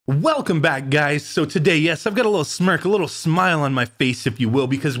Welcome back, guys. So today, yes, I've got a little smirk, a little smile on my face, if you will,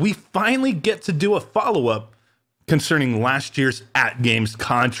 because we finally get to do a follow-up concerning last year's AtGames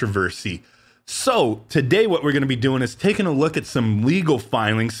controversy. So today what we're going to be doing is taking a look at some legal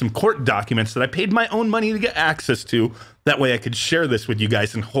filings, some court documents that I paid my own money to get access to. That way I could share this with you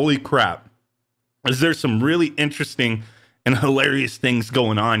guys, and holy crap, is there some really interesting and hilarious things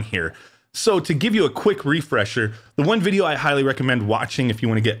going on here. So to give you a quick refresher, the one video I highly recommend watching if you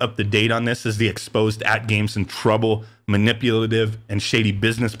want to get up to date on this is the Exposed AtGames in Trouble, Manipulative and Shady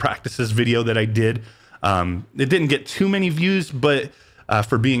Business Practices video that I did. It didn't get too many views, but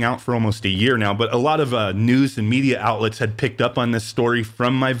for being out for almost a year now, but a lot of news and media outlets had picked up on this story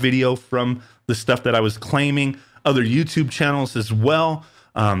from my video, from the stuff that I was claiming, other YouTube channels as well.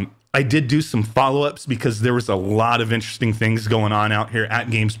 I did do some follow-ups because there was a lot of interesting things going on out here.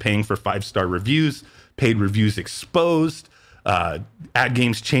 AtGames paying for 5-star reviews, paid reviews exposed,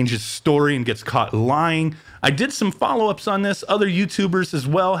 AtGames changes story and gets caught lying. I did some follow-ups on this. Other YouTubers as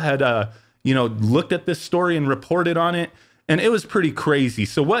well had, looked at this story and reported on it, and it was pretty crazy.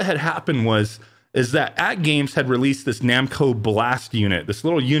 So what had happened is that AtGames had released this Namco Blast unit, this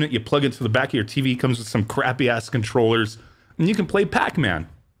little unit you plug into the back of your TV, comes with some crappy-ass controllers, and you can play Pac-Man.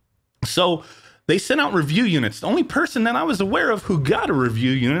 So they sent out review units. The only person that I was aware of who got a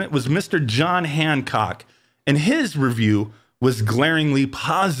review unit was Mr. John Hancock, and his review was glaringly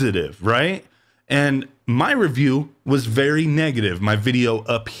positive, right? And my review was very negative, my video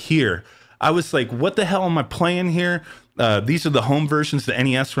up here. I was like, what the hell am I playing here? These are the home versions, the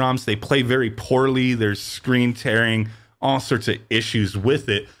NES ROMs. They play very poorly. There's screen tearing, all sorts of issues with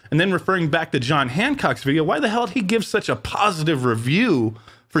it. And then referring back to John Hancock's video, why the hell did he give such a positive review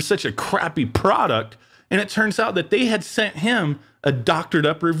for such a crappy product? And it turns out that they had sent him a doctored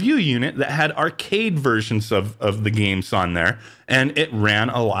up review unit that had arcade versions of the games on there, and it ran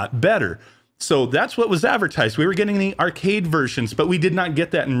a lot better. So that's what was advertised. We were getting the arcade versions, but we did not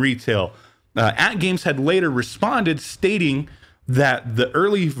get that in retail. AtGames had later responded stating that the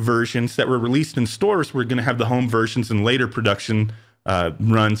early versions that were released in stores were going to have the home versions, and later production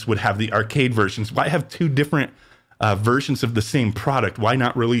runs would have the arcade versions. Why have two different versions of the same product? Why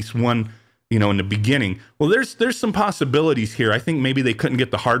not release one, in the beginning? Well, there's some possibilities here. I think maybe they couldn't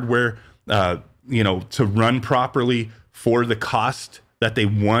get the hardware, to run properly for the cost that they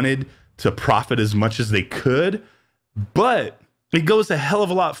wanted to profit as much as they could. But it goes a hell of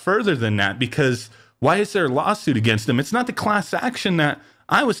a lot further than that, because why is there a lawsuit against them? It's not the class action that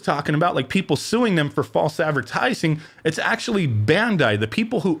I was talking about, like people suing them for false advertising. It's actually Bandai, the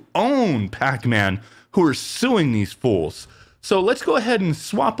people who own Pac-Man, who are suing these fools. So let's go ahead and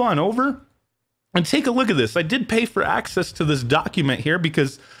swap on over and take a look at this. I did pay for access to this document here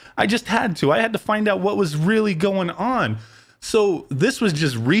because I just had to. I had to find out what was really going on. So this was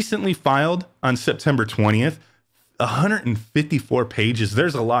just recently filed on September 20th. 154 pages.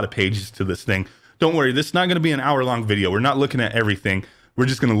 There's a lot of pages to this thing. Don't worry, this is not going to be an hour-long video. We're not looking at everything. We're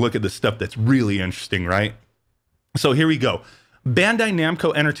just going to look at the stuff that's really interesting, right? So here we go. Bandai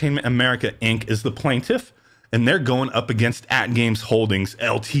Namco Entertainment America, Inc. is the plaintiff, and they're going up against AtGames Holdings,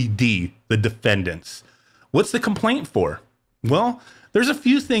 Ltd., the defendants. What's the complaint for? Well, there's a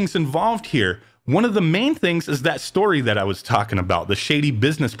few things involved here. One of the main things is that story that I was talking about, the shady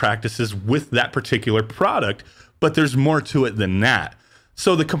business practices with that particular product, but there's more to it than that.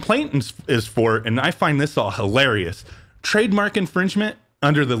 So the complaint is for, and I find this all hilarious, trademark infringement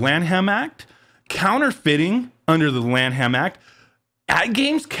under the Lanham Act, counterfeiting under the Lanham Act,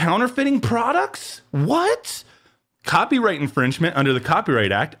 AtGames counterfeiting products? What? Copyright infringement under the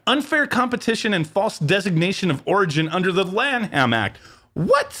Copyright Act, unfair competition and false designation of origin under the Lanham Act.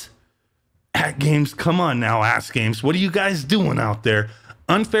 What? AtGames, come on now, AtGames. What are you guys doing out there?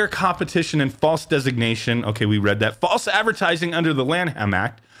 Unfair competition and false designation. Okay, we read that. False advertising under the Lanham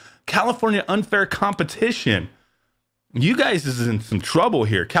Act. California unfair competition. You guys is in some trouble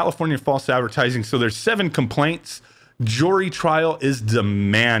here. California false advertising. So there's 7 complaints. Jury trial is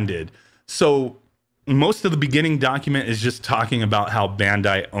demanded. So most of the beginning document is just talking about how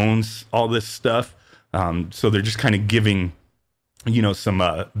Bandai owns all this stuff. So they're just kind of giving,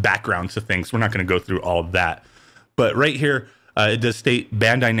 some background to things. We're not going to go through all of that. But right here, it does state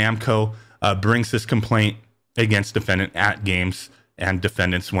Bandai Namco brings this complaint against defendant AtGames and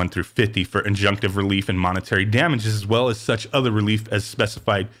defendants 1 through 50 for injunctive relief and monetary damages, as well as such other relief as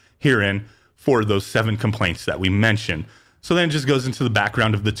specified herein for those 7 complaints that we mentioned. So then it just goes into the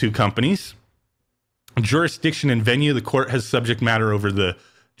background of the 2 companies. Jurisdiction and venue. The court has subject matter over the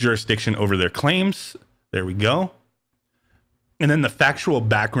jurisdiction over their claims. There we go. And then the factual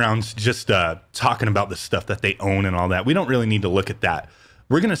background's just talking about the stuff that they own and all that. We don't really need to look at that.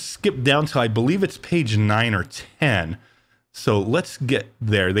 We're going to skip down to, I believe it's page 9 or 10. So let's get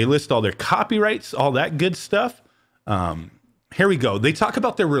there. They list all their copyrights, all that good stuff. Here we go. They talk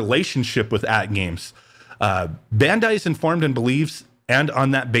about their relationship with AtGames. Bandai is informed and believes, and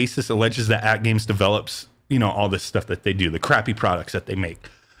on that basis alleges that AtGames develops, all this stuff that they do, the crappy products that they make.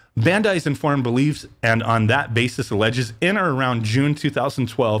 Bandai is informed, believes, and on that basis alleges in or around June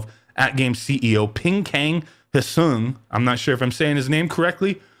 2012, AtGames CEO Ping Kang Hisung, I'm not sure if I'm saying his name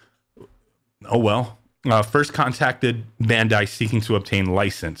correctly. Oh well. First contacted Bandai seeking to obtain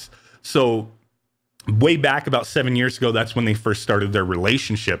license. So way back about 7 years ago, that's when they first started their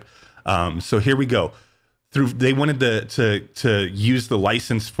relationship. So here we go. They wanted to use the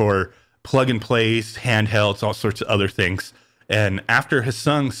license for plug and plays, handhelds, all sorts of other things. And after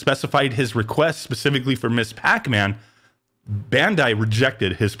Hisung specified his request specifically for Miss Pac-Man, Bandai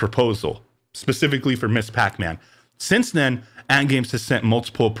rejected his proposal specifically for Miss Pac-Man. Since then, AtGames has sent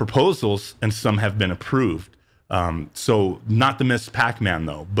multiple proposals and some have been approved. So not the Miss Pac-Man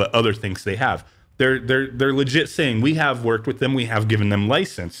though, but other things they have. They're legit saying we have worked with them, we have given them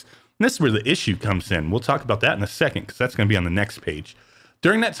license. And this is where the issue comes in. We'll talk about that in a second because that's going to be on the next page.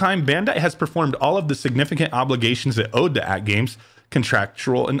 During that time, Bandai has performed all of the significant obligations it owed to AtGames,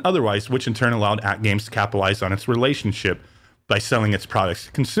 contractual and otherwise, which in turn allowed AtGames to capitalize on its relationship by selling its products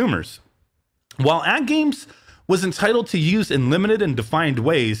to consumers. While AtGames was entitled to use in limited and defined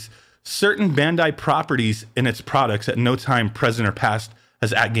ways certain Bandai properties in its products, at no time, present or past,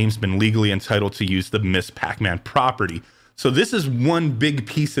 has AtGames been legally entitled to use the Miss Pac-Man property. So this is one big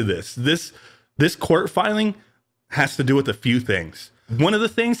piece of this. This court filing has to do with a few things. One of the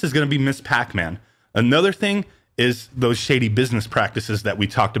things is going to be Miss Pac-Man. Another thing is those shady business practices that we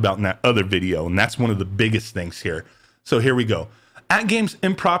talked about in that other video, and that's one of the biggest things here. So here we go. AtGames'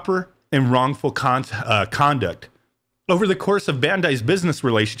 improper and wrongful conduct. Over the course of Bandai's business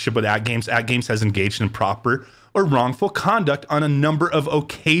relationship with AtGames, AtGames has engaged in improper or wrongful conduct on a number of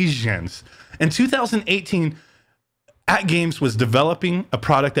occasions. In 2018, AtGames was developing a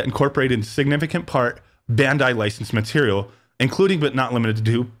product that incorporated in significant part Bandai licensed material, including but not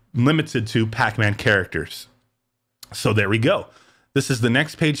limited to Pac-Man characters. So there we go. This is the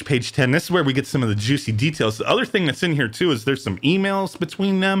next page, page 10. This is where we get some of the juicy details. The other thing that's in here too is there's some emails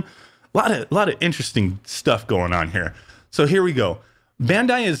between them. A lot of interesting stuff going on here. So here we go.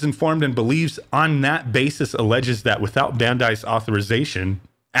 Bandai is informed and believes on that basis alleges that without Bandai's authorization,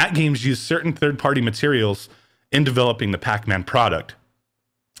 AtGames used certain third-party materials in developing the Pac-Man product.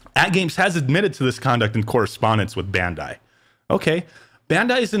 AtGames has admitted to this conduct in correspondence with Bandai. Okay.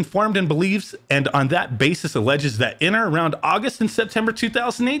 Bandai is informed and believes, and on that basis alleges that in or around August and September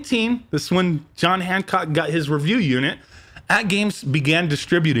 2018, this is when John Hancock got his review unit, AtGames began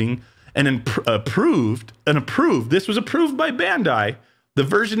distributing and approved, this was approved by Bandai. The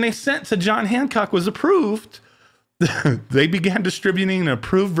version they sent to John Hancock was approved. They began distributing an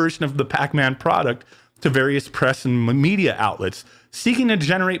approved version of the Pac-Man product to various press and media outlets, seeking to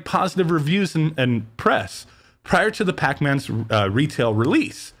generate positive reviews and press prior to the Pac-Man's retail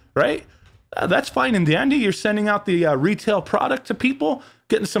release, right? That's fine and dandy. You're sending out the retail product to people,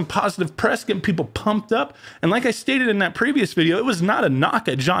 getting some positive press, getting people pumped up. And like I stated in that previous video, it was not a knock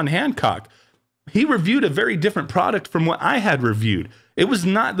at John Hancock. He reviewed a very different product from what I had reviewed. It was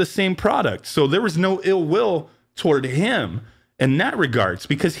not the same product. So there was no ill will toward him in that regards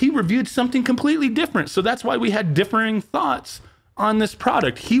because he reviewed something completely different. So that's why we had differing thoughts on this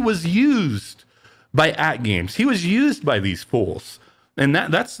product. He was used by AtGames. He was used by these fools. And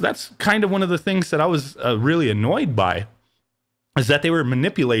that's kind of one of the things that I was really annoyed by, is that they were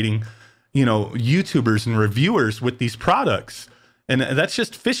manipulating, YouTubers and reviewers with these products. And that's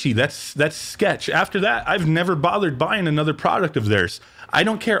just fishy. That's sketch. After that, I've never bothered buying another product of theirs. I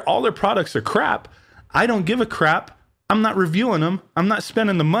don't care. All their products are crap. I don't give a crap. I'm not reviewing them. I'm not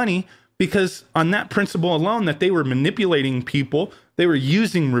spending the money because on that principle alone that they were manipulating people, they were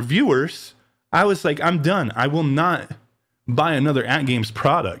using reviewers. I was like, I'm done. I will not buy another AtGames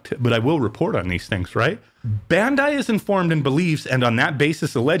product, but I will report on these things, right? Bandai is informed and believes, and on that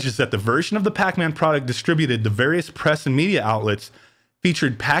basis alleges that the version of the Pac-Man product distributed to various press and media outlets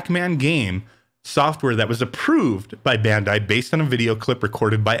featured Pac-Man game software that was approved by Bandai based on a video clip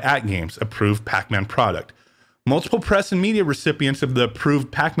recorded by AtGames, approved Pac-Man product. Multiple press and media recipients of the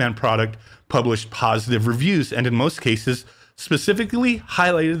approved Pac-Man product published positive reviews, and in most cases, specifically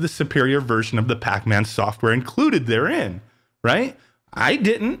highlighted the superior version of the Pac-Man software included therein, right? I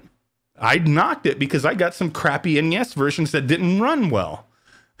didn't. I knocked it because I got some crappy NES versions that didn't run well.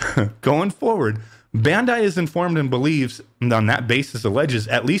 Going forward, Bandai is informed and believes, and on that basis alleges,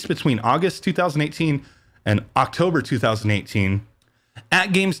 at least between August 2018 and October 2018,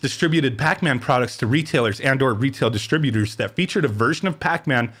 AtGames distributed Pac-Man products to retailers and/or retail distributors that featured a version of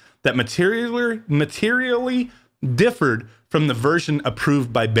Pac-Man that materially differed from the version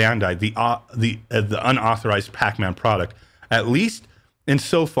approved by Bandai, the unauthorized Pac-Man product, at least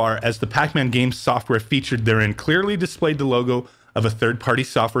insofar as the Pac-Man game software featured therein clearly displayed the logo of a third-party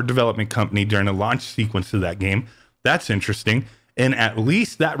software development company during the launch sequence of that game. That's interesting. In at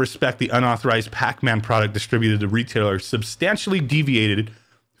least that respect, the unauthorized Pac-Man product distributed to retailers substantially deviated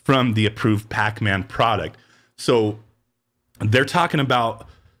from the approved Pac-Man product. So they're talking about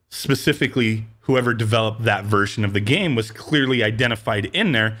specifically whoever developed that version of the game was clearly identified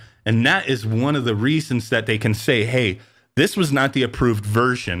in there. And that is one of the reasons that they can say, hey, this was not the approved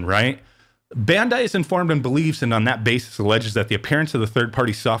version, right? Bandai is informed and believes, and on that basis alleges that the appearance of the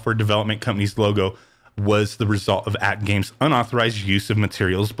third-party software development company's logo was the result of AtGames' unauthorized use of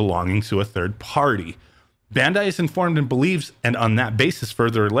materials belonging to a third party. Bandai is informed and believes, and on that basis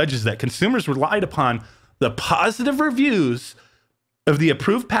further alleges that consumers relied upon the positive reviews of the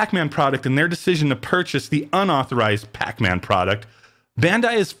approved Pac-Man product in their decision to purchase the unauthorized Pac-Man product.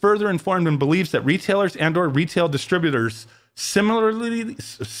 Bandai is further informed and believes that retailers and/or retail distributors similarly,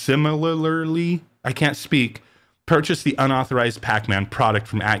 I can't speak, purchased the unauthorized Pac-Man product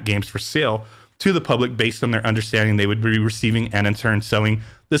from AtGames for sale to the public based on their understanding they would be receiving and in turn selling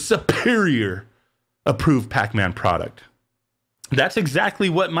the superior approved Pac-Man product. That's exactly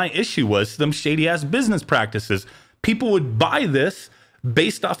what my issue was, them shady ass business practices. People would buy this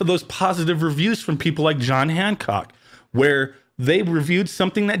based off of those positive reviews from people like John Hancock, where they reviewed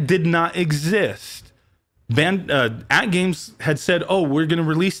something that did not exist. AtGames had said, oh, we're going to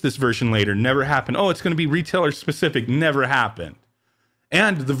release this version later. Never happened. Oh, it's going to be retailer specific. Never happened.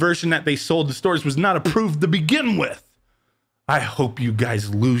 And the version that they sold to stores was not approved to begin with. I hope you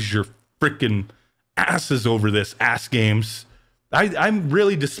guys lose your freaking asses over this, ass games. I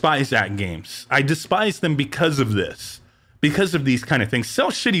really despise AtGames. I despise them because of this, because of these kind of things. Sell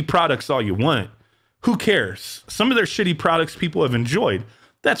shitty products all you want. Who cares? Some of their shitty products people have enjoyed.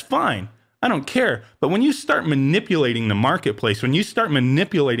 That's fine. I don't care. But when you start manipulating the marketplace, when you start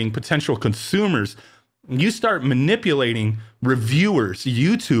manipulating potential consumers, you start manipulating reviewers,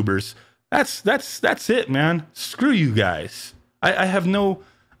 YouTubers, that's it, man. Screw you guys. I have no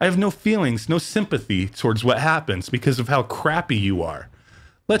feelings, no sympathy towards what happens because of how crappy you are.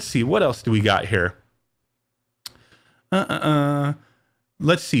 Let's see, what else do we got here?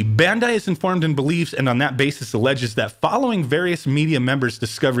 Let's see. Bandai is informed and believes, and on that basis alleges that following various media members'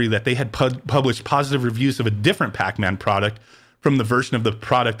 discovery that they had published positive reviews of a different Pac-Man product from the version of the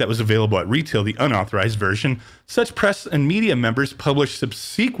product that was available at retail, the unauthorized version, such press and media members published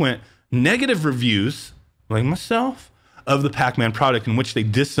subsequent negative reviews, like myself, of the Pac-Man product in which they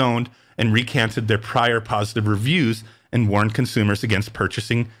disowned and recanted their prior positive reviews and warned consumers against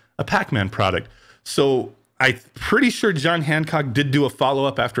purchasing a Pac-Man product. So I'm pretty sure John Hancock did do a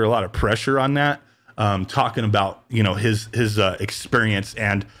follow-up after a lot of pressure on that, talking about, you know, his experience,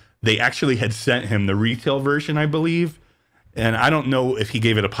 and they actually had sent him the retail version, I believe. And I don't know if he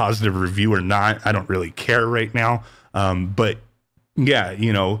gave it a positive review or not. I don't really care right now. But yeah,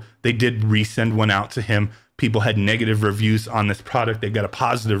 you know, they did resend one out to him. People had negative reviews on this product. They got a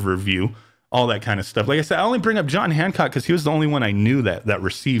positive review, all that kind of stuff. Like I said, I only bring up John Hancock because he was the only one I knew that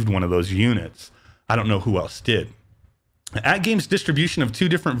received one of those units. I don't know who else did. AtGames' distribution of two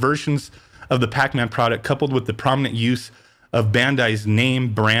different versions of the Pac-Man product, coupled with the prominent use of Bandai's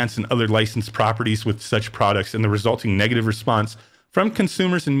name, brands, and other licensed properties with such products, and the resulting negative response from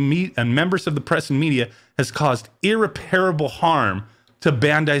consumers and members of the press and media, has caused irreparable harm to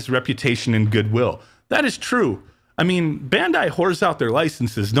Bandai's reputation and goodwill. That is true. I mean, Bandai whores out their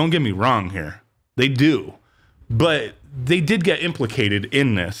licenses. Don't get me wrong here. They do. But they did get implicated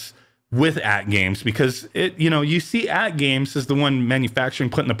in this with AtGames because, you see AtGames as the one manufacturing,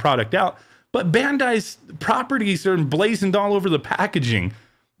 putting the product out. But Bandai's properties are emblazoned all over the packaging.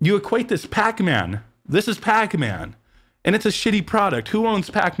 You equate this Pac-Man. This is Pac-Man. And it's a shitty product. Who owns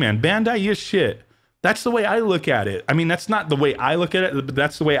Pac-Man? Bandai is shit. That's the way I look at it. I mean, that's not the way I look at it, but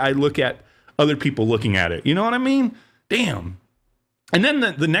that's the way I look at other people looking at it. You know what I mean? Damn. And then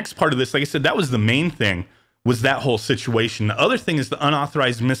the next part of this, like I said, that was the main thing, was that whole situation. The other thing is the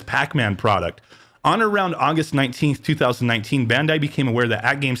unauthorized Miss Pac-Man product. On or around August 19th, 2019, Bandai became aware that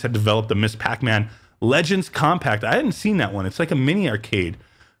AtGames had developed the Miss Pac-Man Legends Compact. I hadn't seen that one. It's like a mini arcade.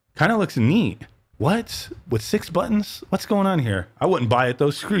 Kind of looks neat. What? With 6 buttons? What's going on here? I wouldn't buy it though.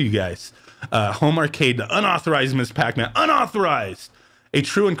 Screw you guys. Home arcade, the unauthorized Miss Pac-Man. Unauthorized! A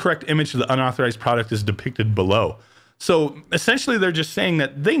true and correct image of the unauthorized product is depicted below. So essentially they're just saying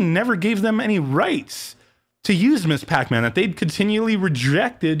that they never gave them any rights to use Miss Pac-Man, that they'd continually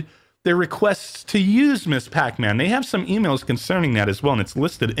rejected their requests to use Miss Pac-Man. They have some emails concerning that as well, and it's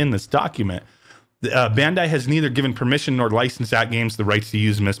listed in this document. Bandai has neither given permission nor licensed AtGames the rights to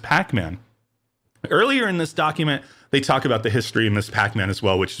use Miss Pac-Man. Earlier in this document, they talk about the history of Miss Pac-Man as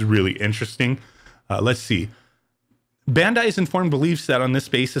well, which is really interesting. Let's see. Bandai's informed beliefs that on this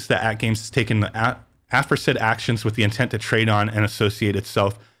basis that AtGames has taken the aforesaid actions with the intent to trade on and associate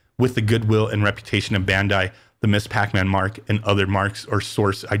itself with the goodwill and reputation of Bandai, the Miss Pac-Man mark, and other marks or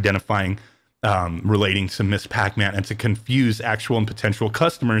source identifying relating to Miss Pac-Man, and to confuse actual and potential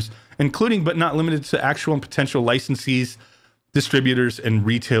customers, including but not limited to actual and potential licensees, distributors, and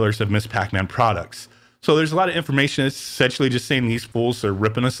retailers of Miss Pac-Man products. So there's a lot of information. It's essentially just saying these fools are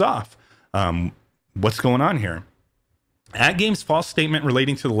ripping us off. What's going on here? AtGames' false statement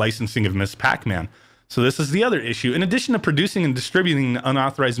relating to the licensing of Miss Pac-Man. So this is the other issue. In addition to producing and distributing the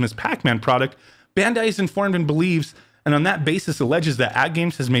unauthorized Miss Pac-Man product, Bandai is informed and believes, and on that basis alleges, that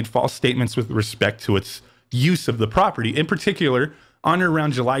AtGames has made false statements with respect to its use of the property. In particular, on or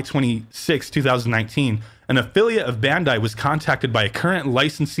around July 26, 2019, an affiliate of Bandai was contacted by a current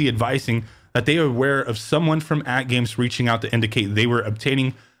licensee advising that they are aware of someone from AtGames reaching out to indicate they were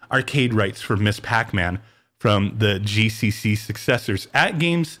obtaining arcade rights for Miss Pac-Man from the GCC successors.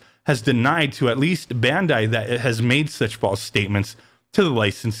 AtGames has denied to at least Bandai that it has made such false statements to the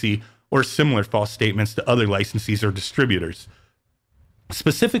licensee or similar false statements to other licensees or distributors.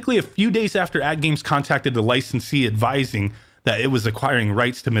 Specifically, a few days after AtGames contacted the licensee advising that it was acquiring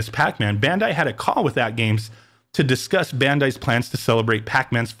rights to Miss Pac-Man, Bandai had a call with AtGames to discuss Bandai's plans to celebrate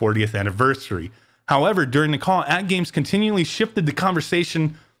Pac-Man's 40th anniversary. However, during the call, AtGames continually shifted the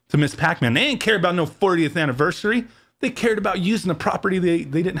conversation to Miss Pac-Man. They didn't care about no 40th anniversary. They cared about using a property they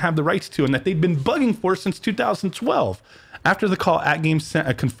didn't have the rights to and that they'd been bugging for since 2012. After the call, AtGames sent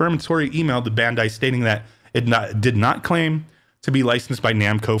a confirmatory email to Bandai stating that it did not claim to be licensed by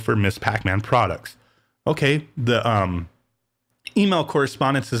Namco for Miss Pac-Man products. Okay, the email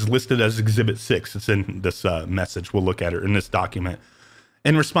correspondence is listed as Exhibit 6. It's in this message. We'll look at it in this document.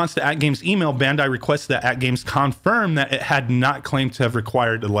 In response to AtGames' email, Bandai requests that AtGames confirm that it had not claimed to have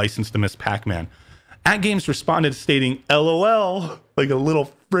required a license to Miss Pac-Man. AtGames responded stating, LOL, like a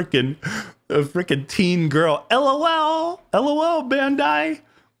little frickin' teen girl. LOL, LOL, Bandai.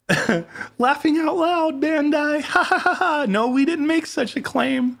 Laughing out loud, Bandai. Ha ha ha ha. No, we didn't make such a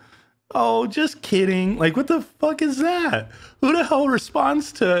claim. Oh, just kidding. Like, what the fuck is that? Who the hell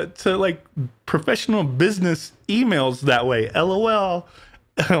responds to like professional business emails that way? LOL.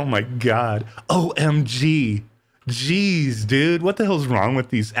 Oh my God. OMG. Jeez, dude, what the hell's wrong with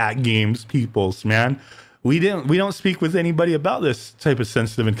these AtGames peoples, man? We don't speak with anybody about this type of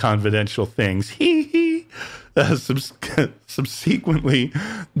sensitive and confidential things. Hee hee. Subsequently,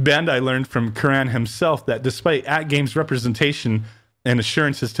 Bandai learned from Kuran himself that despite AtGames' representation and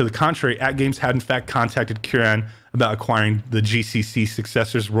assurances to the contrary, AtGames had in fact contacted Kuran about acquiring the GCC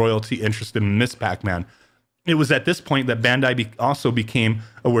successor's royalty interest in Miss Pac-Man. It was at this point that Bandai also became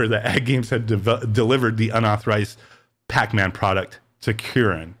aware that AtGames had delivered the unauthorized Pac-Man product to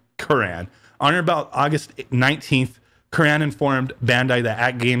Kuran. On or about August 19th, Kuran informed Bandai that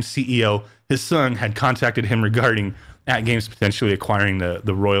AtGames CEO, his son, had contacted him regarding AtGames potentially acquiring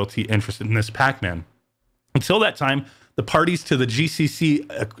the royalty interest in Miss Pac-Man. Until that time, the parties to the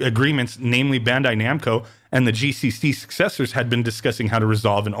GCC agreements, namely Bandai Namco and the GCC successors, had been discussing how to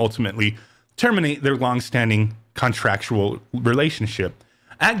resolve and ultimately terminate their long-standing contractual relationship.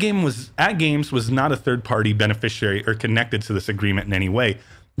 AtGames was not a third-party beneficiary or connected to this agreement in any way,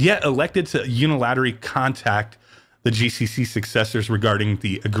 yet elected to unilaterally contact the GCC successors regarding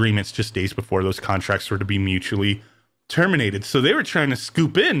the agreements just days before those contracts were to be mutually terminated. So they were trying to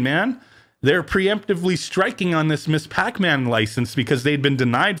scoop in, man. They're preemptively striking on this Miss Pac-Man license because they'd been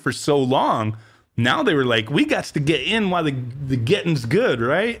denied for so long. Now they were like, we got to get in while the getting's good,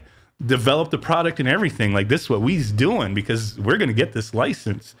 right? Develop the product and everything. Like, this is what we's doing because we're going to get this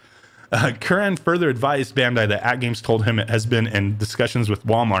license. Kuran further advised Bandai that AtGames told him it has been in discussions with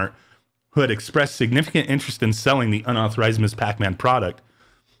Walmart, who had expressed significant interest in selling the unauthorized Miss Pac-Man product.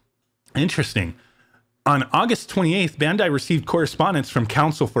 Interesting. On August 28th, Bandai received correspondence from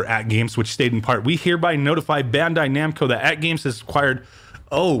counsel for AtGames, which stated in part, we hereby notify Bandai Namco that AtGames has acquired...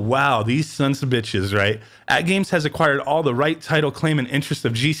 Oh, wow, these sons of bitches, right? AtGames has acquired all the right, title, claim, and interest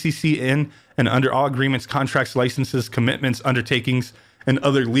of GCC in and under all agreements, contracts, licenses, commitments, undertakings, and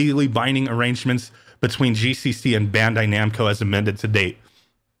other legally binding arrangements between GCC and Bandai Namco as amended to date.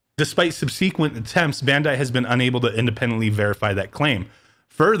 Despite subsequent attempts, Bandai has been unable to independently verify that claim.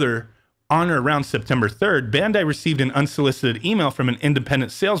 Further, on or around September 3rd, Bandai received an unsolicited email from an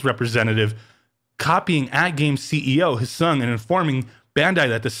independent sales representative copying AtGames CEO Hisung and informing Bandai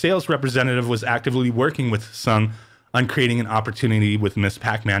that the sales representative was actively working with Hisung on creating an opportunity with Miss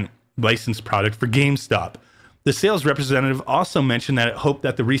Pac-Man licensed product for GameStop. The sales representative also mentioned that it hoped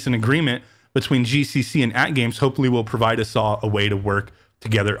that the recent agreement between GCC and AtGames hopefully will provide us all a way to work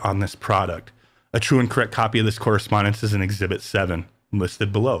together on this product. A true and correct copy of this correspondence is in Exhibit 7,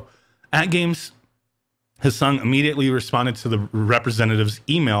 listed below. AtGames Hisung immediately responded to the representative's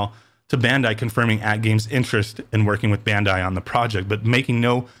email to Bandai confirming AtGames' interest in working with Bandai on the project, but making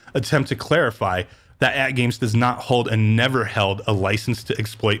no attempt to clarify that AtGames does not hold and never held a license to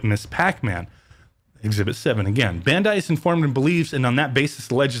exploit Miss Pac-Man. Exhibit 7 again. Bandai is informed and believes, and on that basis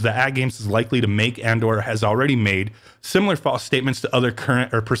alleges that AtGames is likely to make and or has already made similar false statements to other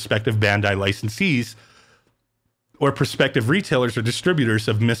current or prospective Bandai licensees or prospective retailers or distributors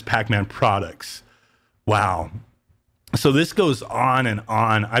of Miss Pac-Man products. Wow. So this goes on and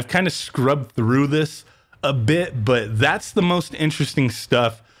on. I've kind of scrubbed through this a bit, but that's the most interesting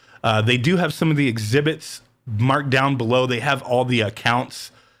stuff. They do have some of the exhibits marked down below. They have all the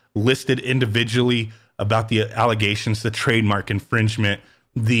accounts listed individually about the allegations, the trademark infringement,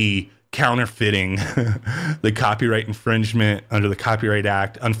 the counterfeiting, the copyright infringement under the Copyright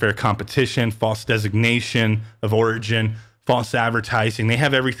Act, unfair competition, false designation of origin, false advertising. They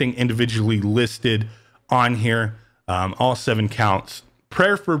have everything individually listed on here, all 7 counts.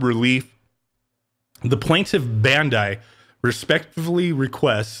 Prayer for relief. The plaintiff Bandai respectfully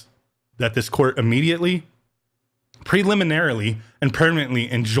requests that this court immediately, preliminarily, and permanently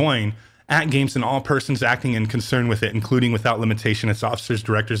enjoin AtGames and all persons acting in concern with it, including without limitation its officers,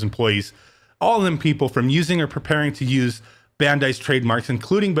 directors, employees, all of them people from using or preparing to use Bandai's trademarks,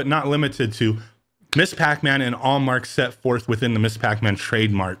 including but not limited to Miss Pac-Man and all marks set forth within the Miss Pac-Man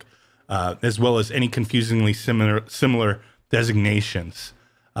trademark, as well as any confusingly similar designations.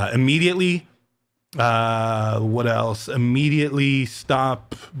 Immediately, what else? Immediately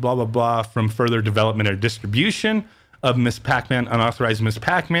stop, blah, blah, blah, from further development or distribution of Miss Pac-Man, unauthorized Miss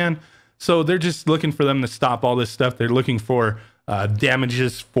Pac-Man. So they're just looking for them to stop all this stuff. They're looking for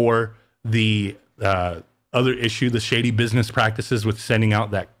damages for the other issue, the shady business practices with sending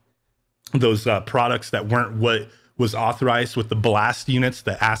out those products that weren't what was authorized with the blast units,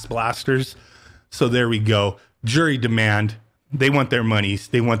 the ass blasters. So there we go. Jury demand. They want their monies.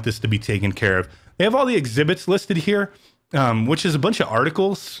 They want this to be taken care of. They have all the exhibits listed here, which is a bunch of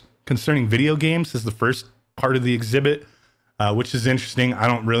articles concerning video games is the first part of the exhibit, which is interesting. I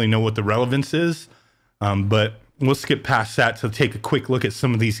don't really know what the relevance is, but we'll skip past that to take a quick look at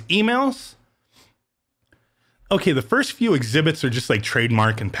some of these emails. Okay, the first few exhibits are just like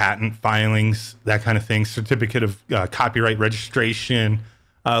trademark and patent filings, that kind of thing, certificate of copyright registration,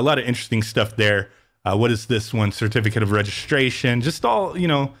 a lot of interesting stuff there. What is this one? Certificate of registration, just all, you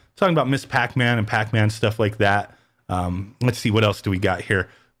know, talking about Miss Pac-Man and Pac-Man, stuff like that. Let's see, what else do we got here?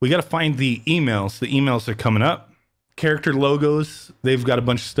 We got to find the emails. The emails are coming up. Character logos, they've got a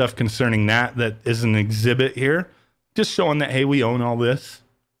bunch of stuff concerning that is an exhibit here. Just showing that, hey, we own all this.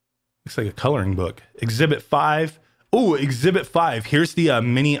 Looks like a coloring book. Exhibit 5. Oh, Exhibit 5. Here's the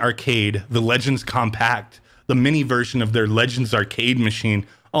mini arcade, the Legends Compact, the mini version of their Legends arcade machine.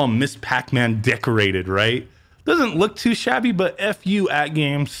 Oh, Miss Pac-Man decorated, right? Doesn't look too shabby, but F you,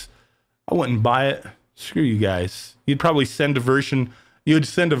 AtGames. I wouldn't buy it. Screw you guys. You'd probably send a version. You would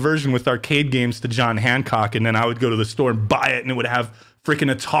send a version with arcade games to John Hancock, and then I would go to the store and buy it, and it would have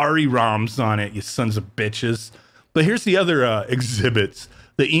freaking Atari ROMs on it, you sons of bitches. But here's the other exhibits,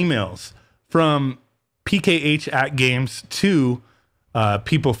 the emails from PKH AtGames to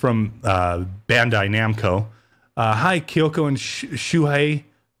people from Bandai Namco. Hi, Kyoko and Shuhei.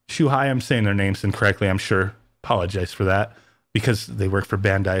 Shuhei, I'm saying their names incorrectly, I'm sure. Apologize for that, because they work for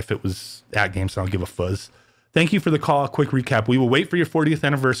Bandai. If it was AtGames, I don't give a fuzz. Thank you for the call. Quick recap. We will wait for your 40th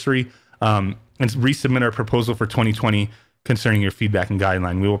anniversary and resubmit our proposal for 2020 concerning your feedback and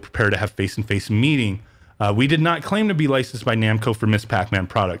guideline. We will prepare to have face-to-face meeting. We did not claim to be licensed by Namco for Miss Pac-Man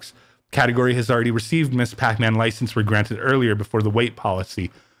products. Category has already received Miss Pac-Man license were granted earlier before the wait policy.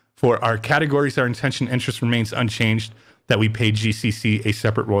 For our categories, our intention interest remains unchanged, that we pay GCC a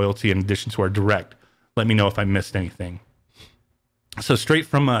separate royalty in addition to our direct. Let me know if I missed anything. So straight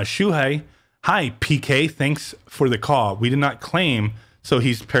from Shuhei. Hi, PK. Thanks for the call. We did not claim. So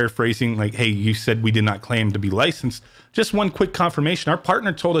he's paraphrasing like, hey, you said we did not claim to be licensed. Just one quick confirmation. Our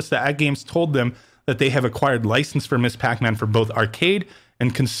partner told us that AtGames told them that they have acquired license for Miss Pac-Man for both arcade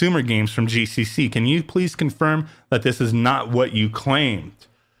and consumer games from GCC. Can you please confirm that this is not what you claimed?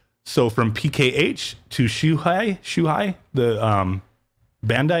 So from PKH to Shuhei, the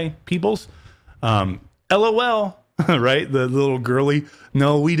Bandai peoples, LOL. right? The little girly.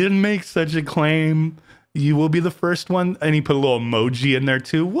 No, we didn't make such a claim. You will be the first one. And he put a little emoji in there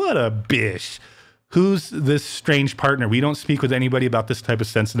too. What a bish. Who's this strange partner? We don't speak with anybody about this type of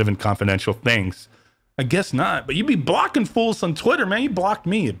sensitive and confidential things. I guess not, but you be blocking fools on Twitter, man. You blocked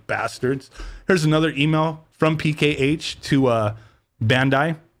me, you bastards. Here's another email from PKH to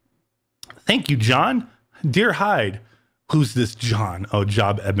Bandai. Thank you, John. Dear Hyde. Who's this John? Oh,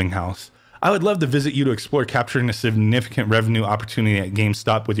 Job Ebbinghaus. I would love to visit you to explore capturing a significant revenue opportunity at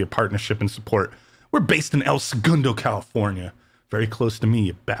GameStop with your partnership and support. We're based in El Segundo, California. Very close to me,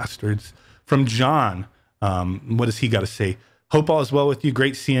 you bastards. From John, what does he got to say? Hope all is well with you.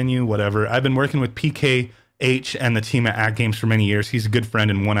 Great seeing you, whatever. I've been working with PKH and the team at AtGames for many years. He's a good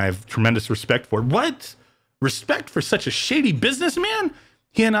friend and one I have tremendous respect for. What? Respect for such a shady businessman?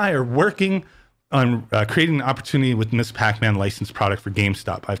 He and I are working on creating an opportunity with Miss Pac-Man licensed product for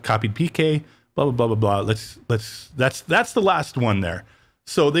GameStop. I've copied PK, blah, blah, blah, blah, blah. That's the last one there.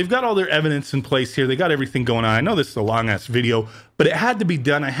 So they've got all their evidence in place here. They got everything going on. I know this is a long ass video, but it had to be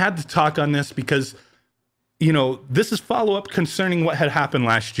done. I had to talk on this because, you know, this is follow-up concerning what had happened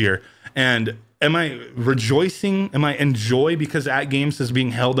last year. And am I rejoicing? Am I in joy because AtGames is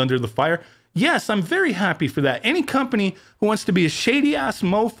being held under the fire? Yes, I'm very happy for that. Any company who wants to be a shady ass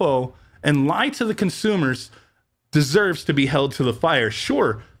mofo and lie to the consumers deserves to be held to the fire.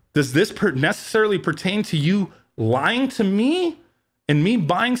 Sure. Does this necessarily pertain to you lying to me and me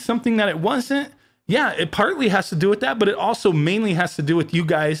buying something that it wasn't? Yeah, it partly has to do with that, but it also mainly has to do with you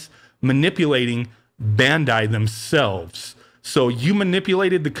guys manipulating Bandai themselves. So you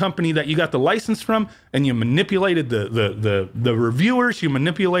manipulated the company that you got the license from, and you manipulated the reviewers, you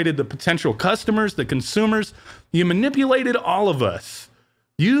manipulated the potential customers, the consumers, you manipulated all of us.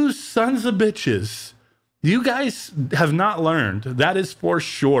 You sons of bitches. You guys have not learned. That is for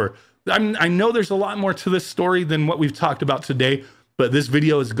sure. I know there's a lot more to this story than what we've talked about today, but this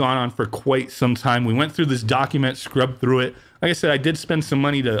video has gone on for quite some time. We went through this document, scrubbed through it. Like I said, I did spend some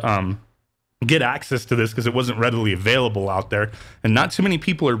money to get access to this because it wasn't readily available out there. And not too many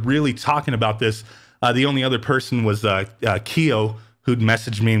people are really talking about this. The only other person was Keo, who'd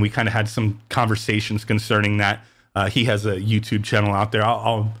messaged me, and we kind of had some conversations concerning that. He has a YouTube channel out there.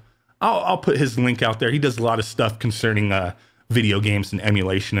 I'll put his link out there. He does a lot of stuff concerning video games and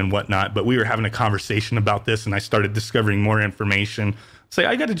emulation and whatnot. But we were having a conversation about this, and I started discovering more information. Say,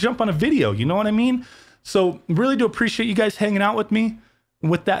 I got to jump on a video. You know what I mean? So really do appreciate you guys hanging out with me.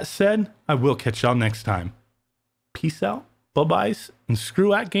 With that said, I will catch y'all next time. Peace out, bye-byes, and screw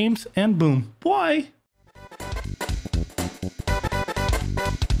AtGames, and boom. Bye.